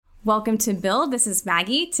Welcome to Build. This is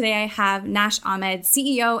Maggie. Today I have Nash Ahmed,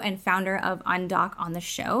 CEO and founder of Undock on the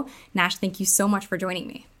show. Nash, thank you so much for joining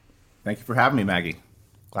me. Thank you for having me, Maggie.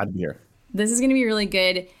 Glad to be here. This is going to be really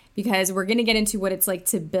good because we're going to get into what it's like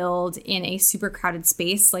to build in a super crowded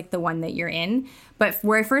space like the one that you're in. But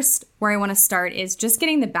where I want to start is just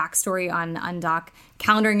getting the backstory on Undock.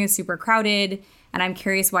 Calendaring is super crowded, and I'm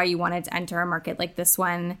curious why you wanted to enter a market like this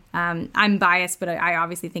one. I'm biased, but I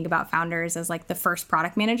obviously think about founders as like the first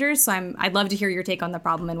product managers. So I'd love to hear your take on the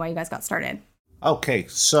problem and why you guys got started. Okay,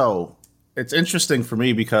 so it's interesting for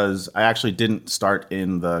me because I actually didn't start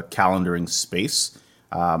in the calendaring space.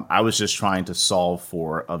 I was just trying to solve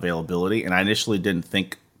for availability, and I initially didn't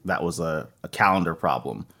think that was a calendar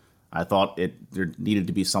problem. I thought there needed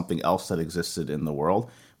to be something else that existed in the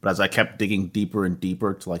world. But as I kept digging deeper and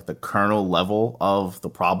deeper to like the kernel level of the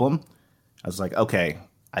problem, I was like, okay,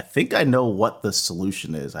 I think I know what the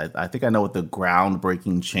solution is. I think I know what the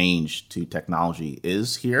groundbreaking change to technology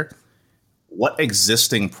is here. What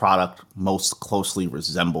existing product most closely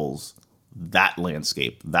resembles that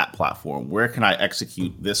landscape, that platform? Where can I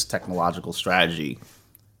execute this technological strategy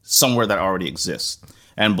somewhere that already exists?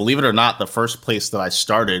 And believe it or not, the first place that I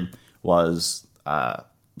started was the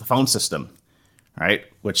phone system, right?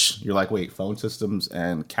 Which you're like, wait, phone systems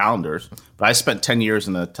and calendars. But I spent 10 years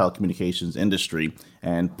in the telecommunications industry,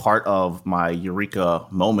 and part of my eureka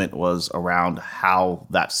moment was around how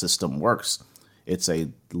that system works. It's a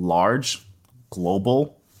large,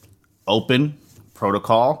 global, open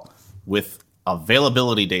protocol with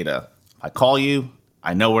availability data. I call you,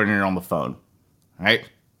 I know when you're on the phone, right?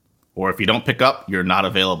 Or if you don't pick up, you're not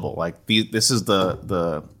available. Like this is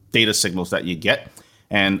the data signals that you get.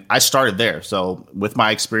 And I started there. So with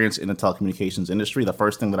my experience in the telecommunications industry, the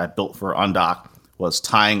first thing that I built for Undock was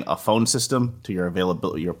tying a phone system to your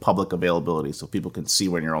availability, your public availability, so people can see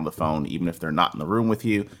when you're on the phone, even if they're not in the room with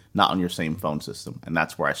you, not on your same phone system. And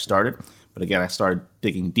that's where I started. But again, I started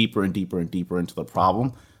digging deeper and deeper and deeper into the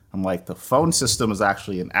problem. I'm like, the phone system is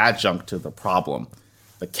actually an adjunct to the problem.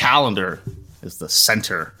 The calendar is the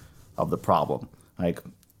center of the problem. Like,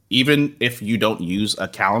 even if you don't use a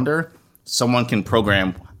calendar, someone can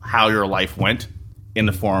program how your life went in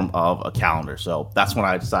the form of a calendar. So that's when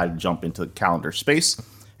I decided to jump into the calendar space.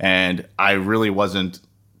 And I really wasn't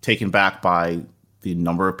taken back by the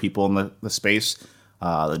number of people in the space,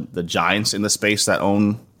 the giants in the space that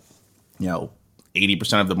own,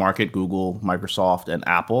 80% of the market, Google, Microsoft, and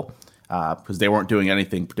Apple, because they weren't doing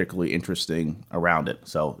anything particularly interesting around it.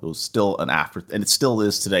 So it was still and it still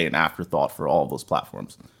is today, an afterthought for all of those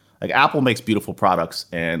platforms. Like, Apple makes beautiful products,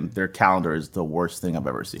 and their calendar is the worst thing I've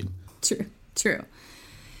ever seen. True.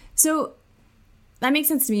 So that makes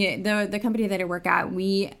sense to me. The company that I work at,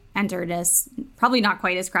 we entered as probably not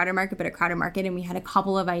quite as crowded market, but a crowded market, and we had a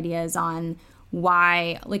couple of ideas on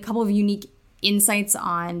why, like a couple of unique insights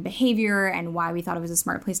on behavior and why we thought it was a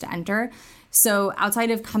smart place to enter. So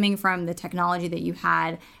outside of coming from the technology that you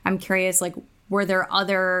had, I'm curious, like, were there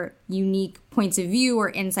other unique points of view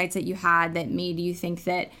or insights that you had that made you think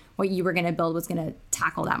that what you were going to build was going to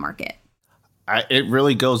tackle that market? It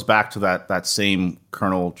really goes back to that same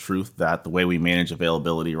kernel truth that the way we manage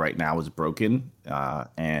availability right now is broken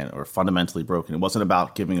or fundamentally broken. It wasn't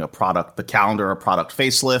about giving the calendar a product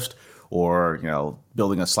facelift, or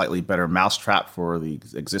building a slightly better mousetrap for the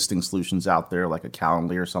existing solutions out there, like a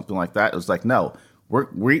Calendly or something like that. It was like, no,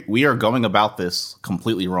 we are going about this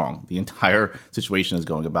completely wrong. The entire situation is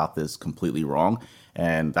going about this completely wrong.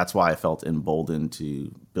 And that's why I felt emboldened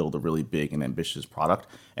to build a really big and ambitious product.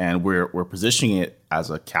 And we're positioning it as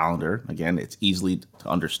a calendar. Again, it's easily to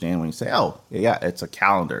understand when you say, oh, yeah, it's a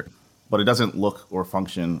calendar. But it doesn't look or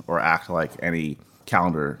function or act like any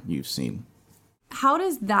calendar you've seen. How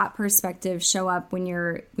does that perspective show up when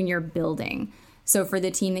you're building? So for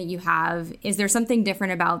the team that you have, is there something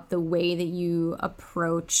different about the way that you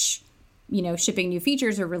approach, shipping new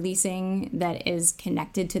features or releasing that is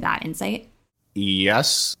connected to that insight?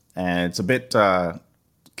 Yes, and it's a bit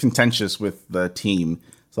contentious with the team.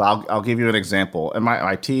 So I'll give you an example. And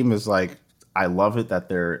my team is like, I love it that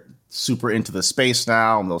they're super into the space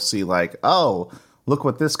now, and they'll see like, oh, look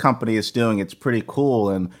what this company is doing. It's pretty cool.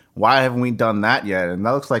 And why haven't we done that yet? And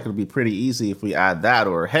that looks like it'll be pretty easy if we add that.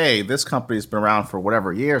 Or, hey, this company's been around for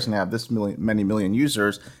whatever years and they have many million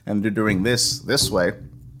users, and they're doing this way.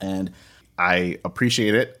 And I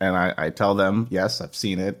appreciate it. And I tell them, yes, I've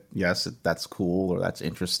seen it. Yes, that's cool, or that's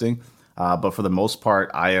interesting. But for the most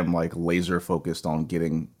part, I am like laser focused on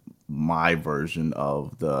getting my version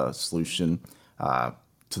of the solution to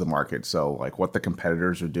the market. So like what the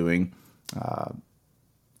competitors are doing,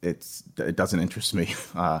 it doesn't interest me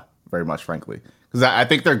very much, frankly, because I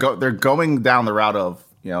think they're going down the route of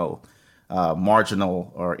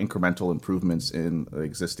marginal or incremental improvements in the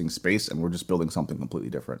existing space, and we're just building something completely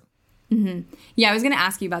different. Yeah, I was going to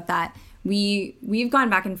ask you about that. We've gone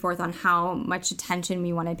back and forth on how much attention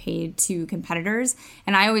we want to pay to competitors,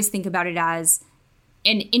 and I always think about it as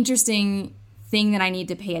an interesting thing that I need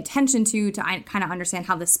to pay attention to kind of understand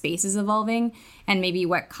how the space is evolving and maybe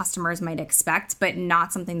what customers might expect, but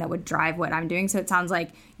not something that would drive what I'm doing. So it sounds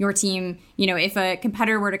like your team, if a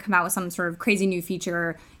competitor were to come out with some sort of crazy new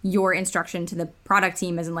feature, your instruction to the product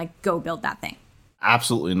team isn't like, go build that thing.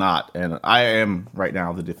 Absolutely not. And I am right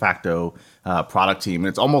now the de facto product team. And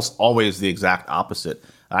it's almost always the exact opposite.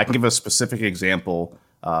 I can give a specific example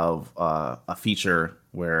of a feature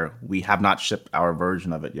where we have not shipped our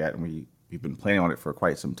version of it yet. And we've been planning on it for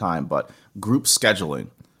quite some time. But group scheduling,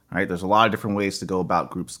 right? There's a lot of different ways to go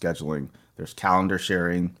about group scheduling. There's calendar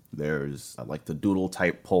sharing. There's like the doodle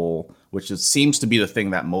type poll, which seems to be the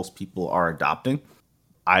thing that most people are adopting.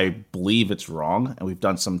 I believe it's wrong, and we've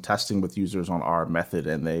done some testing with users on our method,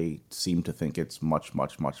 and they seem to think it's much,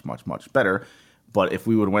 much, much, much, much better. But if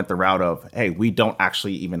we would have went the route of, hey, we don't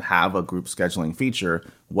actually even have a group scheduling feature,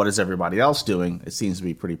 what is everybody else doing? It seems to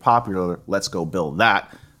be pretty popular. Let's go build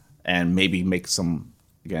that and maybe make some,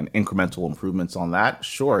 again, incremental improvements on that.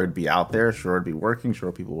 Sure, it'd be out there. Sure, it'd be working.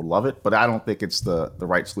 Sure, people would love it. But I don't think it's the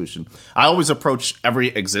right solution. I always approach every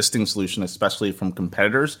existing solution, especially from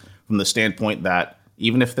competitors, from the standpoint that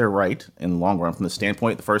even if they're right in the long run, from the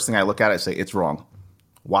standpoint, the first thing I look at, I say, it's wrong.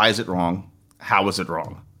 Why is it wrong? How is it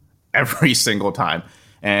wrong? Every single time.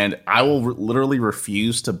 And I will literally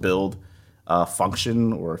refuse to build a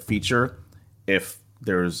function or a feature if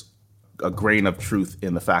there's a grain of truth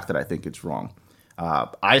in the fact that I think it's wrong.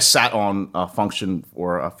 I sat on a function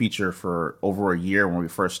or a feature for over a year when we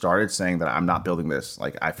first started saying that I'm not building this.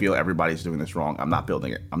 Like, I feel everybody's doing this wrong. I'm not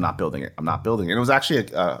building it. I'm not building it. I'm not building it. And it was actually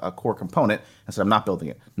a core component. I said, I'm not building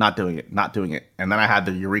it, not doing it, not doing it. And then I had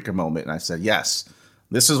the eureka moment and I said, yes,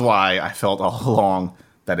 this is why I felt all along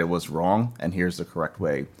that it was wrong. And here's the correct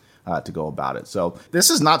way to go about it. So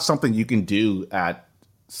this is not something you can do at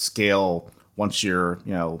scale once you're,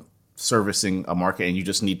 servicing a market and you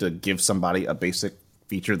just need to give somebody a basic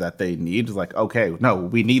feature that they need. Like, okay, no,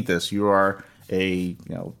 we need this. You are a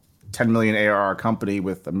 10 million ARR company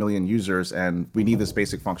with 1 million users, and we need this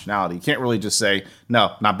basic functionality. You can't really just say,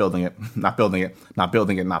 no, not building it, not building it, not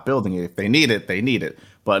building it, not building it. If they need it, they need it.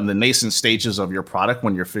 But in the nascent stages of your product,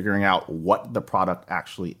 when you're figuring out what the product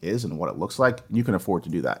actually is and what it looks like, you can afford to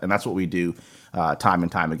do that. And that's what we do time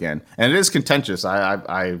and time again. And it is contentious.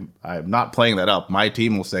 I'm not playing that up. My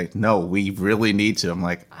team will say, no, we really need to. I'm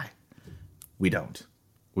like, we don't.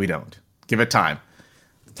 Give it time.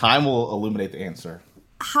 Time will illuminate the answer.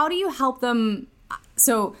 How do you help them?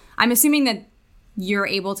 So I'm assuming that you're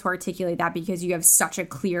able to articulate that because you have such a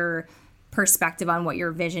clear perspective on what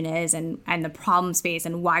your vision is and the problem space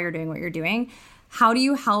and why you're doing what you're doing. How do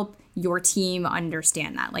you help your team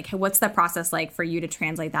understand that? Like, what's the process like for you to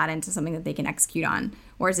translate that into something that they can execute on?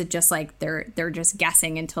 Or is it just like they're just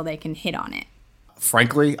guessing until they can hit on it?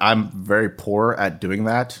 Frankly, I'm very poor at doing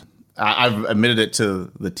that. I've admitted it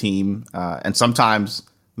to the team, and sometimes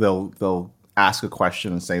they'll ask a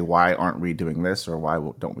question and say, why aren't we doing this? Or why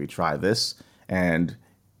don't we try this? And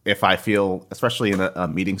if I feel, especially in a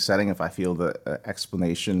meeting setting, if I feel the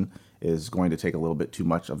explanation is going to take a little bit too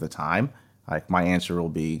much of the time, like my answer will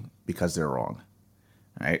be because they're wrong,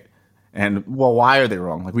 right? And well, why are they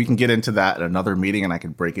wrong? Like, we can get into that at another meeting and I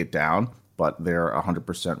can break it down, but they're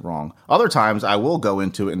 100% wrong. Other times I will go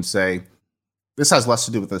into it and say, this has less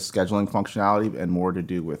to do with the scheduling functionality and more to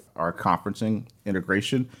do with our conferencing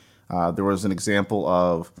integration. There was an example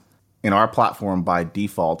of, in our platform, by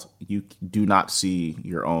default, you do not see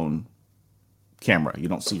your own camera. You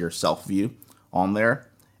don't see your self view on there.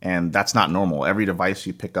 And that's not normal. Every device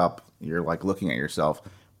you pick up, you're like looking at yourself.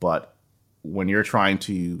 But when you're trying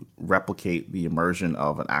to replicate the immersion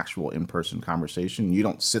of an actual in-person conversation, you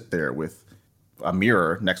don't sit there with a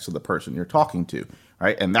mirror next to the person you're talking to,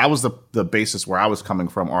 right? And that was the basis where I was coming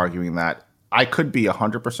from, arguing that I could be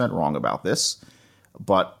 100% wrong about this.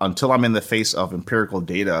 But until I'm in the face of empirical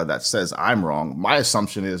data that says I'm wrong, my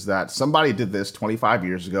assumption is that somebody did this 25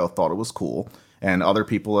 years ago, thought it was cool, and other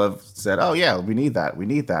people have said, oh, yeah, we need that. We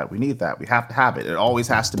need that. We need that. We have to have it. It always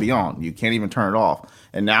has to be on. You can't even turn it off.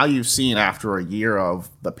 And now you've seen, after a year of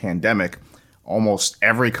the pandemic, almost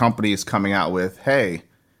every company is coming out with, hey,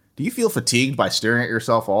 do you feel fatigued by staring at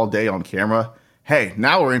yourself all day on camera? Hey,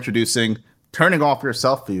 now we're introducing turning off your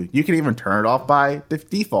self view. You can even turn it off by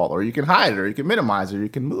default, or you can hide it, or you can minimize it, or you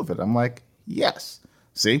can move it. I'm like, yes.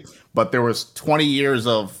 See? But there was 20 years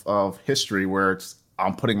of history where it's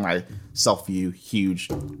I'm putting my self view huge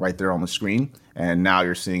right there on the screen. And now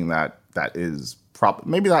you're seeing that is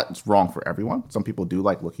maybe that's wrong for everyone. Some people do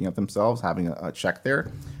like looking at themselves, having a check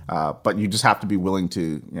there. But you just have to be willing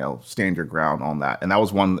to, stand your ground on that. And that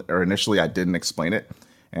was one, or initially I didn't explain it.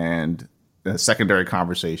 And in a secondary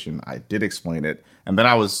conversation, I did explain it. And then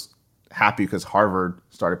I was happy because Harvard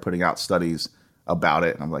started putting out studies about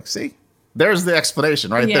it. And I'm like, see, there's the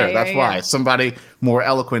explanation right there. That's why somebody more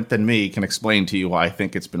eloquent than me can explain to you why I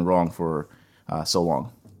think it's been wrong for so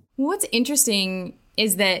long. What's interesting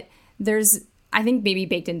is that I think maybe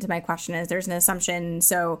baked into my question is there's an assumption.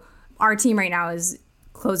 So our team right now is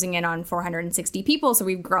closing in on 460 people. So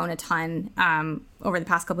we've grown a ton over the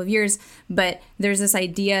past couple of years. But there's this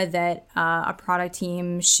idea that a product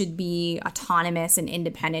team should be autonomous and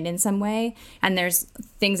independent in some way. And there's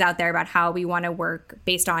things out there about how we want to work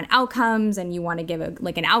based on outcomes, and you want to give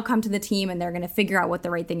an outcome to the team, and they're going to figure out what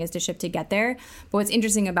the right thing is to ship to get there. But what's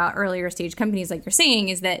interesting about earlier stage companies, like you're saying,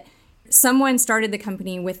 is that someone started the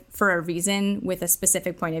company for a reason, with a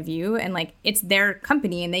specific point of view, and it's their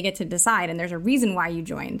company and they get to decide, and there's a reason why you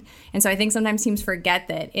joined. And so I think sometimes teams forget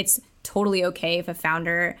that it's totally okay if a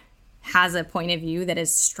founder has a point of view that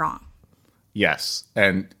is strong. Yes.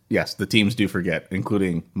 And yes, the teams do forget,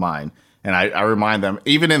 including mine. And I remind them,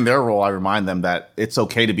 even in their role, I remind them that it's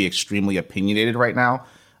okay to be extremely opinionated right now.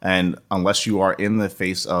 And unless you are in the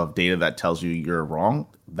face of data that tells you you're wrong,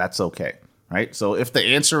 that's okay. Right. So if the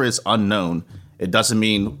answer is unknown, it doesn't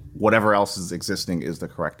mean whatever else is existing is the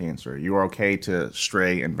correct answer. You are okay to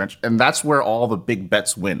stray and venture. And that's where all the big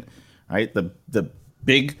bets win. Right. The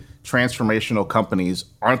big transformational companies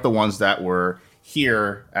aren't the ones that were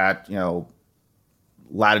here at,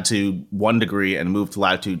 latitude 1 degree and moved to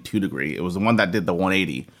latitude 2 degree. It was the one that did the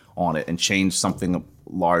 180 on it and changed something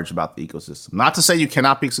large about the ecosystem. Not to say you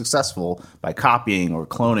cannot be successful by copying or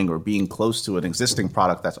cloning or being close to an existing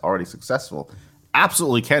product that's already successful.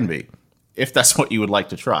 Absolutely can be, if that's what you would like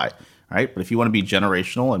to try, right? But if you want to be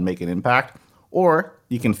generational and make an impact, or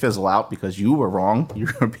you can fizzle out because you were wrong,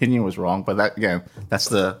 your opinion was wrong. But that, again, that's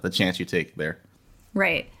the chance you take there.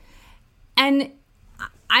 Right. And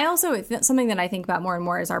I also, something that I think about more and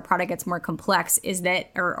more as our product gets more complex is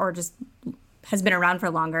that, or just has been around for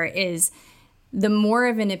longer, is the more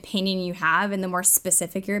of an opinion you have and the more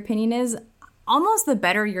specific your opinion is, almost the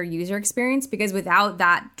better your user experience, because without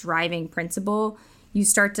that driving principle, you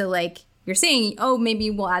start to you're saying, oh, maybe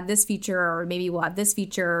we'll add this feature, or maybe we'll add this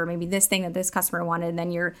feature, or maybe this thing that this customer wanted. And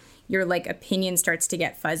then your opinion starts to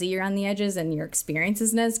get fuzzy around the edges and your experience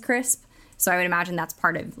isn't as crisp. So I would imagine that's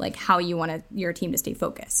part of how you want your team to stay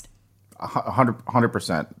focused.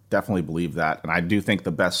 100% definitely believe that. And I do think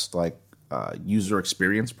the best user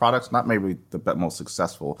experience products, not maybe the most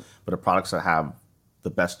successful, but the products that have the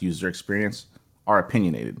best user experience are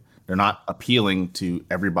opinionated. They're not appealing to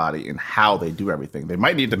everybody in how they do everything. They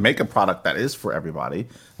might need to make a product that is for everybody,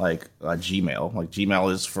 like Gmail.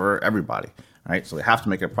 Gmail is for everybody, right? So they have to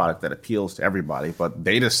make a product that appeals to everybody. But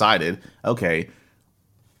they decided, okay,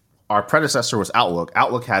 our predecessor was Outlook.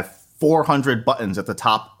 Outlook had 400 buttons at the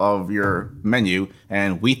top of your menu,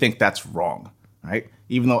 and we think that's wrong, right?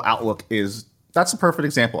 Even though Outlook that's a perfect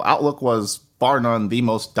example. Outlook was, bar none, the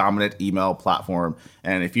most dominant email platform.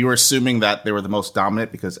 And if you were assuming that they were the most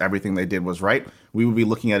dominant because everything they did was right, we would be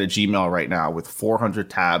looking at a Gmail right now with 400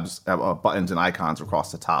 tabs, buttons and icons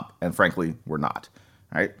across the top. And frankly, we're not,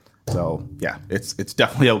 right? So yeah, it's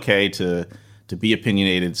definitely okay to be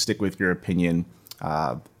opinionated, stick with your opinion.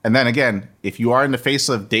 And then again, if you are in the face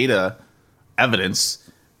of data evidence,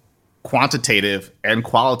 quantitative and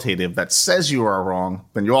qualitative, that says you are wrong,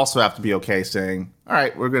 then you also have to be okay saying, all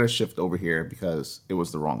right, we're going to shift over here because it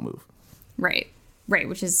was the wrong move. Right,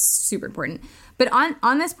 which is super important. But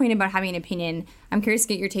on this point about having an opinion, I'm curious to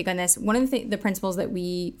get your take on this. One of the principles that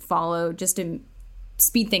we follow just to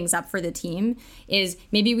speed things up for the team is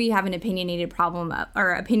maybe we have an opinionated problem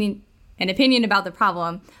or an opinion about the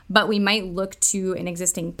problem, but we might look to an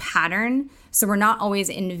existing pattern. So we're not always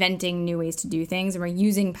inventing new ways to do things, and we're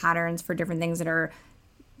using patterns for different things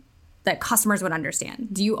that customers would understand.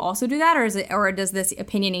 Do you also do that, or does this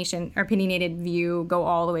opinionated view go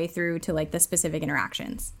all the way through to the specific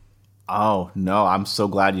interactions? Oh no, I'm so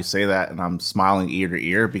glad you say that, and I'm smiling ear to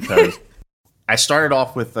ear because I started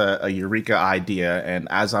off with a Eureka idea, and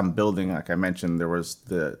as I'm building, like I mentioned, there was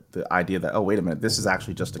the idea that, oh, wait a minute, this is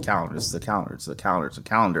actually just a calendar. This is a calendar. It's a calendar. It's a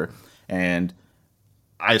calendar. And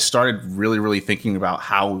I started really, really thinking about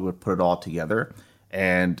how we would put it all together.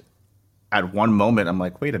 And at one moment, I'm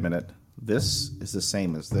like, wait a minute, this is the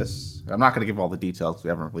same as this. I'm not going to give all the details because we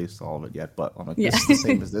haven't released all of it yet, but I'm like, this is the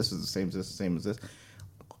same as this, is the same as this, the same as this.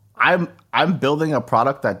 I'm building a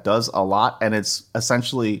product that does a lot, and it's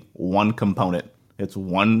essentially one component. It's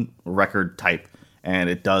one record type, and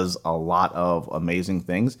it does a lot of amazing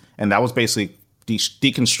things. And that was basically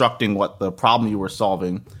deconstructing what the problem you were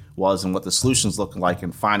solving was and what the solutions look like,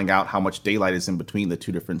 and finding out how much daylight is in between the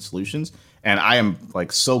two different solutions. And I am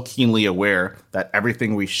like so keenly aware that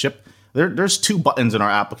everything we ship, there's 2 buttons in our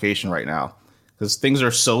application right now because things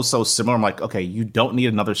are so similar. I'm like, okay, you don't need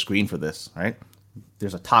another screen for this, right?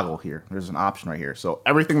 There's a toggle here. There's an option right here. So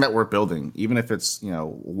everything that we're building, even if it's,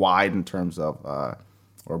 wide in terms of,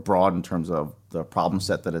 or broad in terms of the problem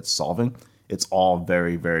set that it's solving, it's all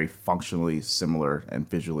very, very functionally similar and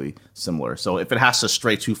visually similar. So if it has to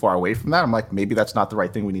stray too far away from that, I'm like, maybe that's not the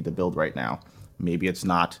right thing we need to build right now. Maybe it's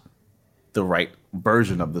not the right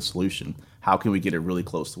version of the solution. How can we get it really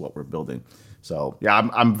close to what we're building? So yeah,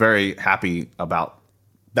 I'm very happy about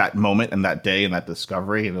that moment and that day and that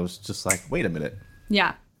discovery. And it was just like, wait a minute.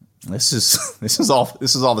 Yeah. This is all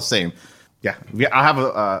the same. Yeah. I have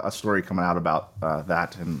a story coming out about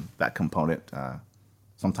that and that component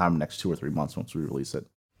sometime next 2 or 3 months once we release it.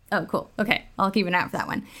 Oh, cool. Okay. I'll keep an eye out for that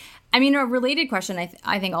one. I mean, a related question,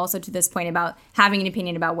 I think also to this point about having an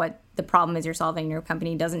opinion about what the problem is you're solving in your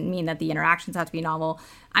company doesn't mean that the interactions have to be novel.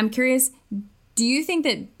 I'm curious, do you think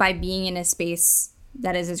that by being in a space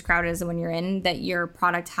that is as crowded as the one you're in, that your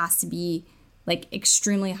product has to be like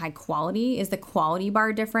extremely high quality? Is the quality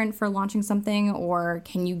bar different for launching something, or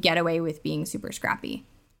can you get away with being super scrappy?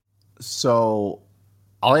 So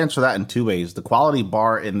I'll answer that in 2 ways. The quality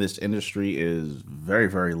bar in this industry is very,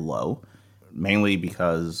 very low, mainly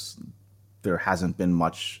because there hasn't been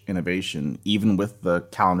much innovation, even with the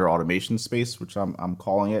calendar automation space, which I'm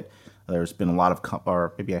calling it. There's been a lot of,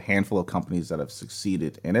 or maybe a handful of companies that have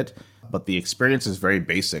succeeded in it, but the experience is very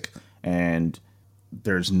basic, and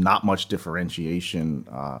there's not much differentiation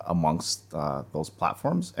amongst those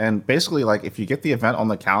platforms. And basically, like, if you get the event on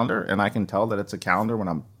the calendar, and I can tell that it's a calendar when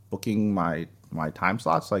I'm booking my time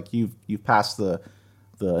slots, like you've passed the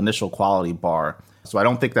initial quality bar. So I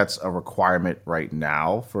don't think that's a requirement right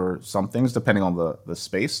now for some things, depending on the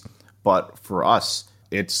space. But for us,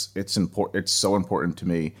 it's important. It's so important to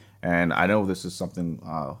me. And I know this is something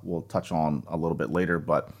we'll touch on a little bit later,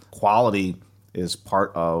 but quality is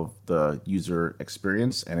part of the user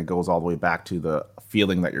experience, and it goes all the way back to the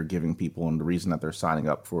feeling that you're giving people and the reason that they're signing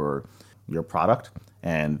up for your product.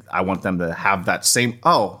 And I want them to have that same,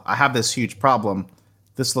 oh, I have this huge problem.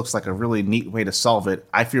 This looks like a really neat way to solve it.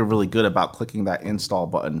 I feel really good about clicking that install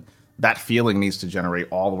button. That feeling needs to generate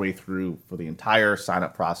all the way through for the entire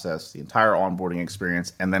sign-up process, the entire onboarding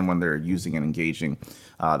experience, and then when they're using and engaging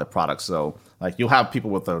the product. So like you'll have people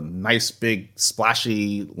with a nice, big,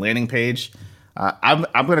 splashy landing page. I'm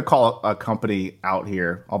going to call a company out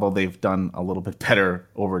here, although they've done a little bit better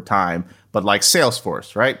over time, but like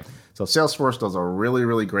Salesforce, right? So Salesforce does a really,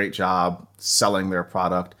 really great job selling their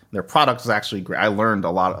product. Their product is actually great. I learned a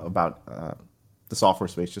lot about the software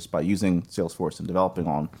space just by using Salesforce and developing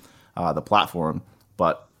on the platform.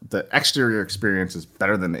 But the exterior experience is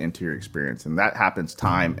better than the interior experience. And that happens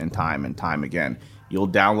time and time and time again. You'll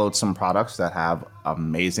download some products that have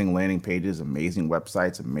amazing landing pages, amazing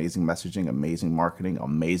websites, amazing messaging, amazing marketing,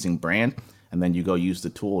 amazing brand. And then you go use the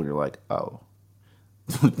tool and you're like, oh,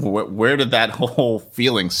 where did that whole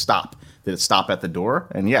feeling stop? Did it stop at the door?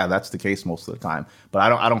 And yeah, that's the case most of the time. But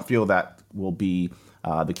I don't feel that will be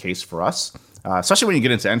the case for us, especially when you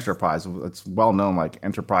get into enterprise. It's well known, like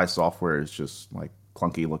enterprise software is just like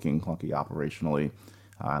clunky looking, clunky operationally.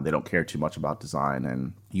 They don't care too much about design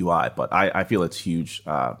and UI, but I feel it's huge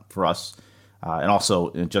for us. And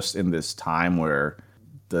also just in this time where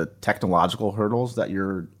the technological hurdles that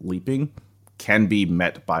you're leaping can be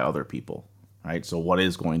met by other people, right? So what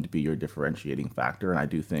is going to be your differentiating factor? And I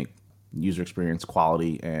do think user experience,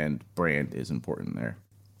 quality, and brand is important there.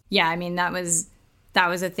 Yeah, I mean, that was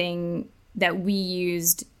a thing that we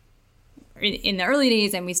used in the early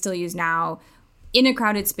days and we still use now in a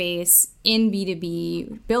crowded space, in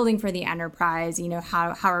B2B, building for the enterprise. You know,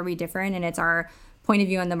 how are we different? And it's our point of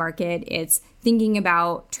view on the market. It's thinking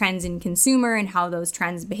about trends in consumer and how those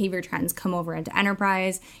trends, behavior trends, come over into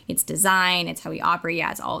enterprise. It's design, it's how we operate.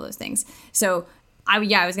 Yeah, it's all those things. So I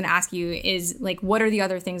was going to ask you is like, what are the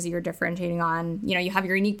other things that you're differentiating on? You know, you have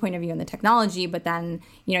your unique point of view on the technology, but then,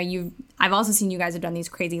 you know, I've also seen you guys have done these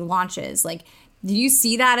crazy launches. Like, do you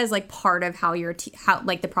see that as like part of how how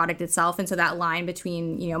like the product itself? And so that line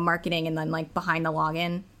between, you know, marketing and then like behind the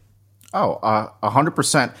login? Oh,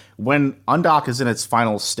 100%. When Undock is in its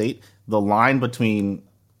final state, the line between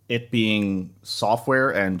it being software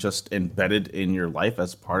and just embedded in your life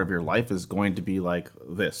as part of your life is going to be like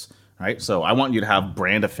this, right? So I want you to have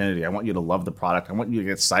brand affinity. I want you to love the product. I want you to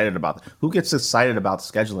get excited about it. Who gets excited about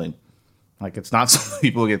scheduling? Like, it's not something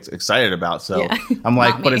people get excited about. So Yeah, I'm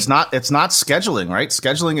like, not but me. it's not scheduling, right?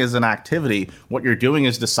 Scheduling is an activity. What you're doing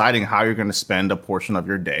is deciding how you're going to spend a portion of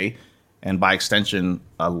your day, and by extension,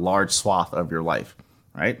 a large swath of your life,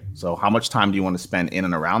 right? So how much time do you want to spend in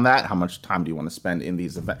and around that? How much time do you want to spend in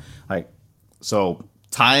these events? So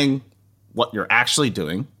tying what you're actually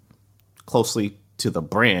doing closely to the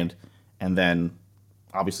brand, and then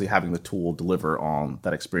obviously having the tool deliver on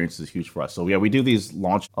that experience is huge for us. So yeah, we do these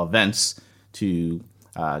launch events to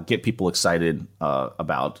get people excited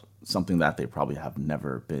about something that they probably have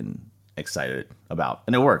never been excited about,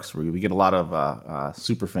 and it works. We get a lot of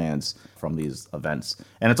super fans from these events,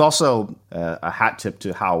 and it's also a hat tip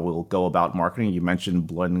to how we'll go about marketing. You mentioned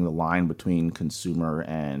blending the line between consumer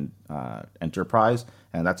and enterprise,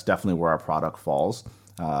 and that's definitely where our product falls.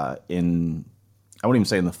 I wouldn't even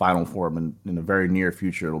say in the final form. In the very near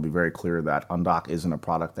future, it'll be very clear that Undock isn't a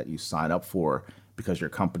product that you sign up for because your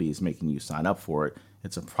company is making you sign up for it.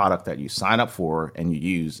 It's a product that you sign up for and you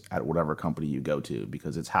use at whatever company you go to,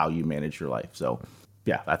 because it's how you manage your life. So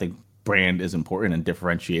yeah, I think brand is important, and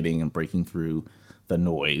differentiating and breaking through the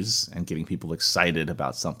noise and getting people excited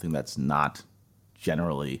about something that's not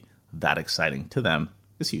generally that exciting to them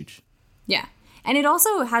is huge. Yeah. And it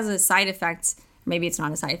also has a side effect. Maybe it's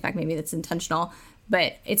not a side effect, maybe it's intentional,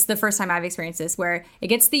 but it's the first time I've experienced this, where it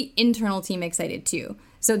gets the internal team excited too.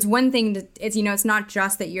 So it's one thing to, it's not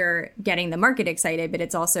just that you're getting the market excited, but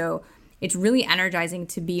it's really energizing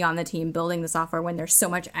to be on the team building the software when there's so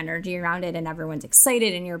much energy around it and everyone's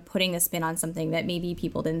excited and you're putting a spin on something that maybe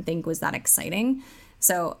people didn't think was that exciting.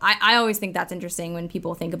 So I always think that's interesting when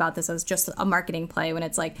people think about this as just a marketing play, when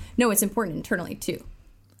it's like, no, it's important internally too.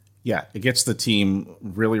 Yeah, it gets the team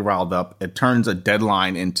really riled up. It turns a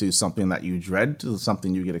deadline into something that you dread to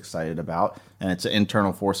something you get excited about, and it's an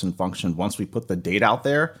internal force and function. Once we put the date out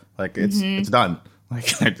there, like it's done.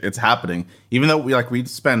 Like it's happening. Even though we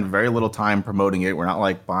spend very little time promoting it, we're not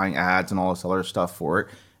like buying ads and all this other stuff for it.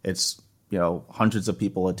 It's hundreds of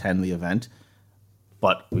people attend the event,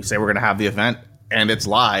 but we say we're going to have the event, and it's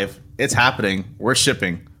live. It's happening. We're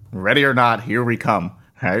shipping. Ready or not, here we come.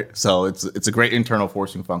 Right, so it's a great internal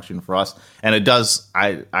forcing function for us, and it does.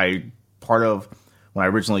 I part of when I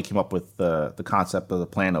originally came up with the concept of the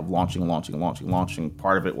plan of launching.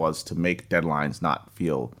 Part of it was to make deadlines not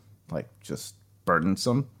feel like just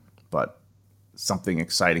burdensome, but something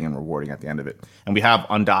exciting and rewarding at the end of it. And we have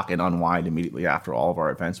undock and unwind immediately after all of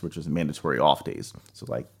our events, which is mandatory off days. So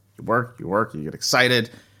like you work, you get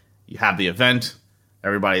excited, you have the event,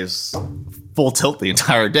 everybody's full tilt the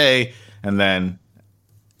entire day, and then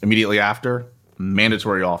immediately after,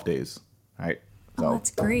 mandatory off days, right? So, that's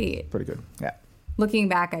great. Pretty good, yeah. Looking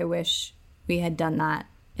back, I wish we had done that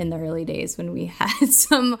in the early days when we had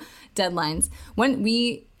some deadlines.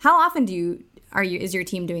 How often is your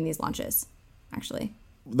team doing these launches, actually?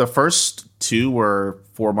 The first two were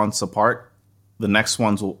 4 months apart. The next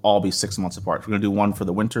ones will all be 6 months apart. We're going to do one for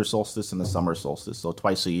the winter solstice and the summer solstice. So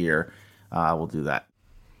twice a year, we'll do that.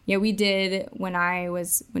 Yeah, we did when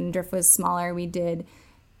Drift was smaller, we did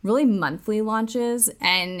really monthly launches,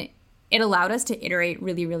 and it allowed us to iterate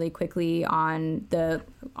really, really quickly on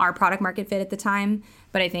our product market fit at the time.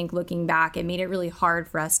 But I think looking back, it made it really hard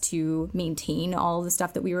for us to maintain all the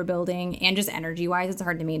stuff that we were building, and just energy wise, it's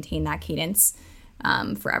hard to maintain that cadence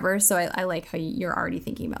forever. So I like how you're already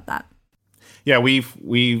thinking about that. Yeah, we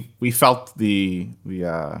felt the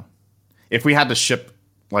if we had to ship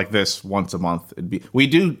like this once a month, we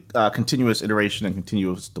do continuous iteration and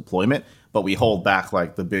continuous deployment, but we hold back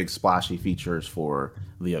like the big splashy features for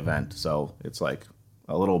the event. So it's like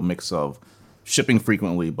a little mix of shipping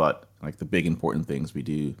frequently, but like the big important things we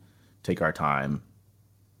do take our time,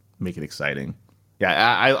 make it exciting. Yeah,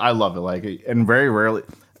 I love it. Like, and very rarely,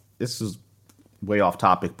 this is way off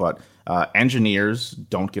topic, but engineers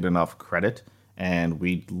don't get enough credit, and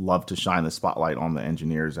we love to shine the spotlight on the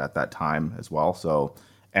engineers at that time as well. So,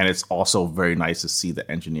 and it's also very nice to see the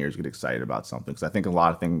engineers get excited about something. Because I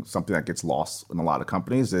think something that gets lost in a lot of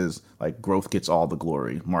companies is like growth gets all the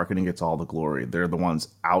glory, marketing gets all the glory. They're the ones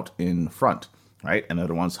out in front, right? And they're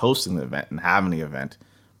the ones hosting the event and having the event.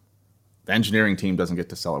 The engineering team doesn't get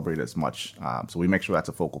to celebrate as much. So we make sure that's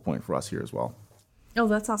a focal point for us here as well. Oh,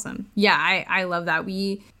 that's awesome. Yeah, I love that.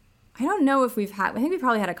 I don't know if I think we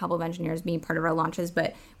probably had a couple of engineers being part of our launches,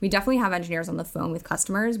 but we definitely have engineers on the phone with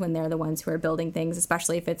customers when they're the ones who are building things,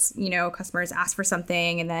 especially if it's, customers ask for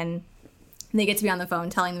something and then they get to be on the phone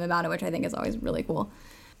telling them about it, which I think is always really cool.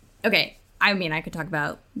 Okay. I mean, I could talk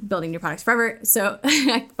about building new products forever, so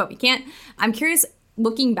but we can't. I'm curious,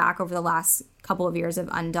 looking back over the last couple of years of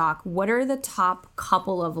Undock, what are the top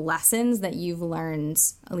couple of lessons that you've learned,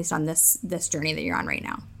 at least on this journey that you're on right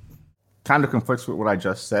now? Kind of conflicts with what I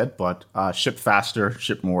just said, but ship faster,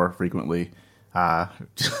 ship more frequently. And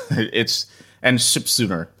ship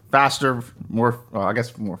sooner. Faster, more, well, I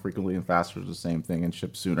guess more frequently and faster is the same thing, and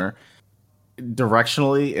ship sooner.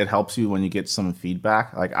 Directionally, it helps you when you get some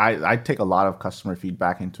feedback. Like I take a lot of customer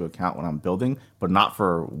feedback into account when I'm building, but not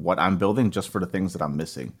for what I'm building, just for the things that I'm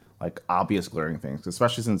missing, like obvious glaring things,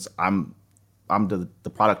 especially since I'm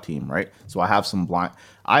the product team, right? So I have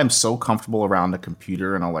I am so comfortable around the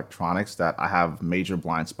computer and electronics that I have major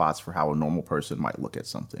blind spots for how a normal person might look at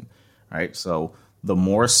something, right? So the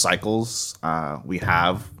more cycles we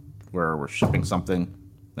have where we're shipping something,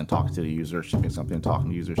 then talking to the user, shipping something and talking to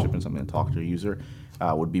the user, shipping something and talking to the user,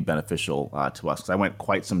 would be beneficial to us. Because I went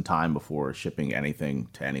quite some time before shipping anything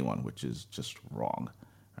to anyone, which is just wrong,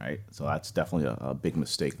 right? So that's definitely a big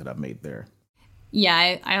mistake that I've made there.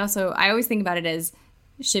 Yeah, I always think about it as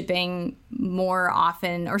shipping more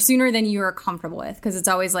often or sooner than you are comfortable with, because it's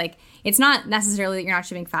always like, it's not necessarily that you're not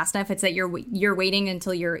shipping fast enough, it's that you're waiting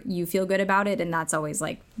until you feel good about it, and that's always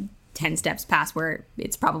like 10 steps past where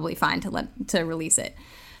it's probably fine to release it.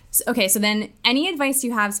 Okay, so then any advice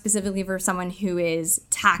you have specifically for someone who is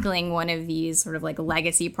tackling one of these sort of like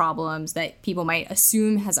legacy problems that people might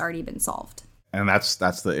assume has already been solved? And that's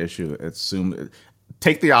the issue.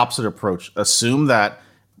 Take the opposite approach. Assume that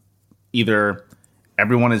either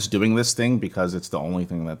everyone is doing this thing because it's the only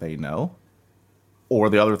thing that they know, or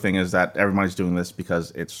the other thing is that everybody's doing this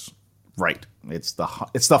because it's right. It's the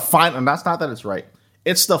final, and that's not that it's right.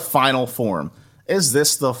 It's the final form. Is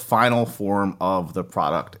this the final form of the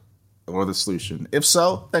product or the solution? If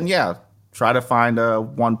so, then yeah, try to find a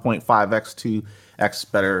 1.5x,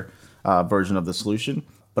 2x better version of the solution.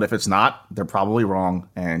 But if it's not, they're probably wrong,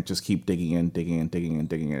 and just keep digging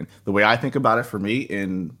in. The way I think about it for me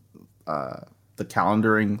in the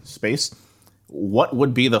calendaring space, what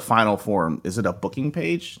would be the final form? Is it a booking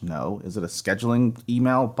page? No. Is it a scheduling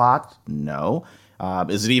email bot? No.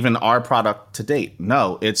 Is it even our product to date?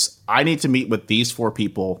 No. It's, I need to meet with these 4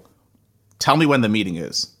 people. Tell me when the meeting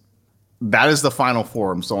is. That is the final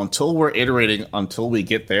form. So until we're iterating, until we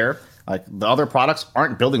get there, like the other products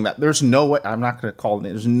aren't building that. There's no way, I'm not going to call it,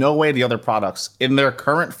 there's no way the other products in their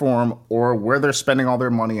current form or where they're spending all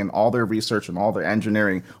their money and all their research and all their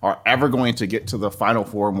engineering are ever going to get to the final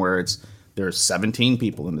form where there's 17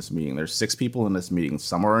 people in this meeting. There's 6 people in this meeting.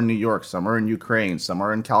 Some are in New York, some are in Ukraine, some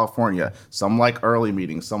are in California, some like early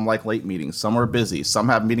meetings, some like late meetings, some are busy, some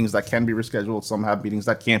have meetings that can be rescheduled, some have meetings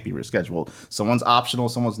that can't be rescheduled. Someone's optional,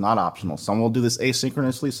 someone's not optional. Someone will do this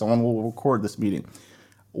asynchronously, someone will record this meeting.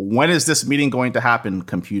 When is this meeting going to happen,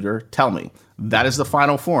 computer? Tell me. That is the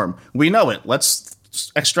final form. We know it. Let's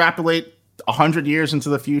extrapolate 100 years into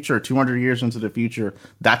the future, 200 years into the future.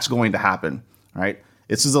 That's going to happen, right?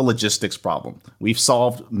 This is a logistics problem. We've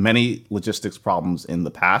solved many logistics problems in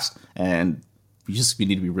the past, and we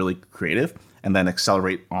need to be really creative and then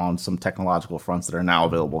accelerate on some technological fronts that are now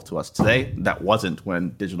available to us today that wasn't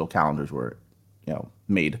when digital calendars were,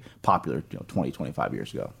 made popular, 20, 25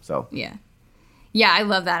 years ago. So Yeah, I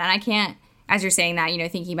love that. And I can't, as you're saying that,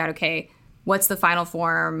 thinking about, okay, what's the final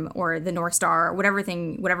form or the North Star, or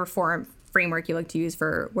whatever framework you like to use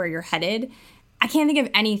for where you're headed. I can't think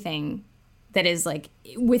of anything that is like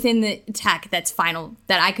within the tech that's final,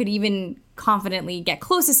 that I could even confidently get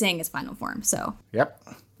close to saying is final form. So, yep.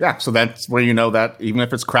 Yeah. So that's where you know that even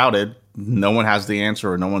if it's crowded, no one has the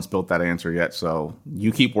answer or no one's built that answer yet. So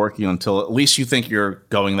you keep working until at least you think you're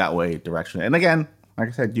going that way direction. And again, like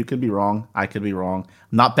I said, you could be wrong. I could be wrong.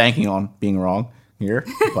 I'm not banking on being wrong here,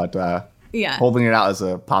 but holding it out as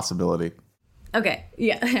a possibility. Okay.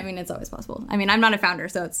 Yeah. I mean, it's always possible. I mean, I'm not a founder,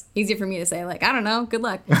 so it's easier for me to say, like, I don't know. Good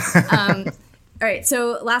luck. All right.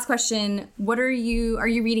 So last question. Are you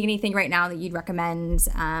reading anything right now that you'd recommend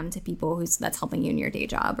to people that's helping you in your day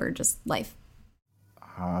job or just life?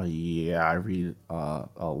 Yeah, I read a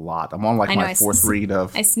lot. I'm on my 4th read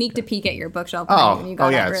of. I sneaked a peek at your bookshelf when you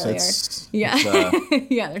got up earlier.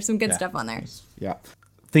 Yeah, there's some good stuff on there. Yeah,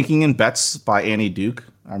 Thinking in Bets by Annie Duke.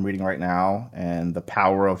 I'm reading right now, and The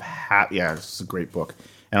Power of it's a great book,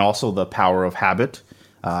 and also The Power of Habit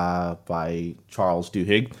by Charles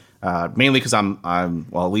Duhigg. Mainly because I'm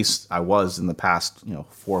at least I was in the past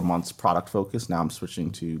 4 months product focused. Now I'm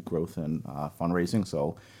switching to growth and fundraising.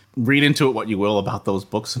 So read into it what you will about those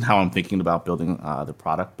books and how I'm thinking about building the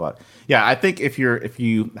product. But yeah, I think if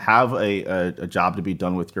you have a job to be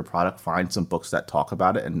done with your product, find some books that talk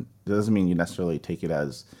about it. And it doesn't mean you necessarily take it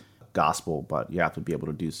as gospel, but you have to be able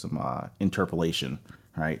to do some interpolation,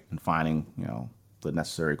 right? And finding the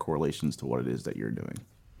necessary correlations to what it is that you're doing.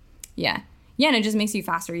 Yeah. Yeah, and it just makes you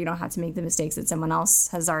faster. You don't have to make the mistakes that someone else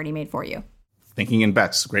has already made for you. Thinking in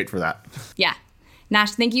bets, great for that. Yeah.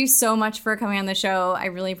 Nash, thank you so much for coming on the show. I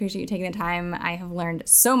really appreciate you taking the time. I have learned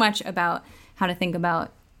so much about how to think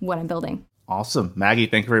about what I'm building. Awesome. Maggie,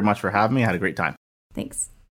 thank you very much for having me. I had a great time. Thanks.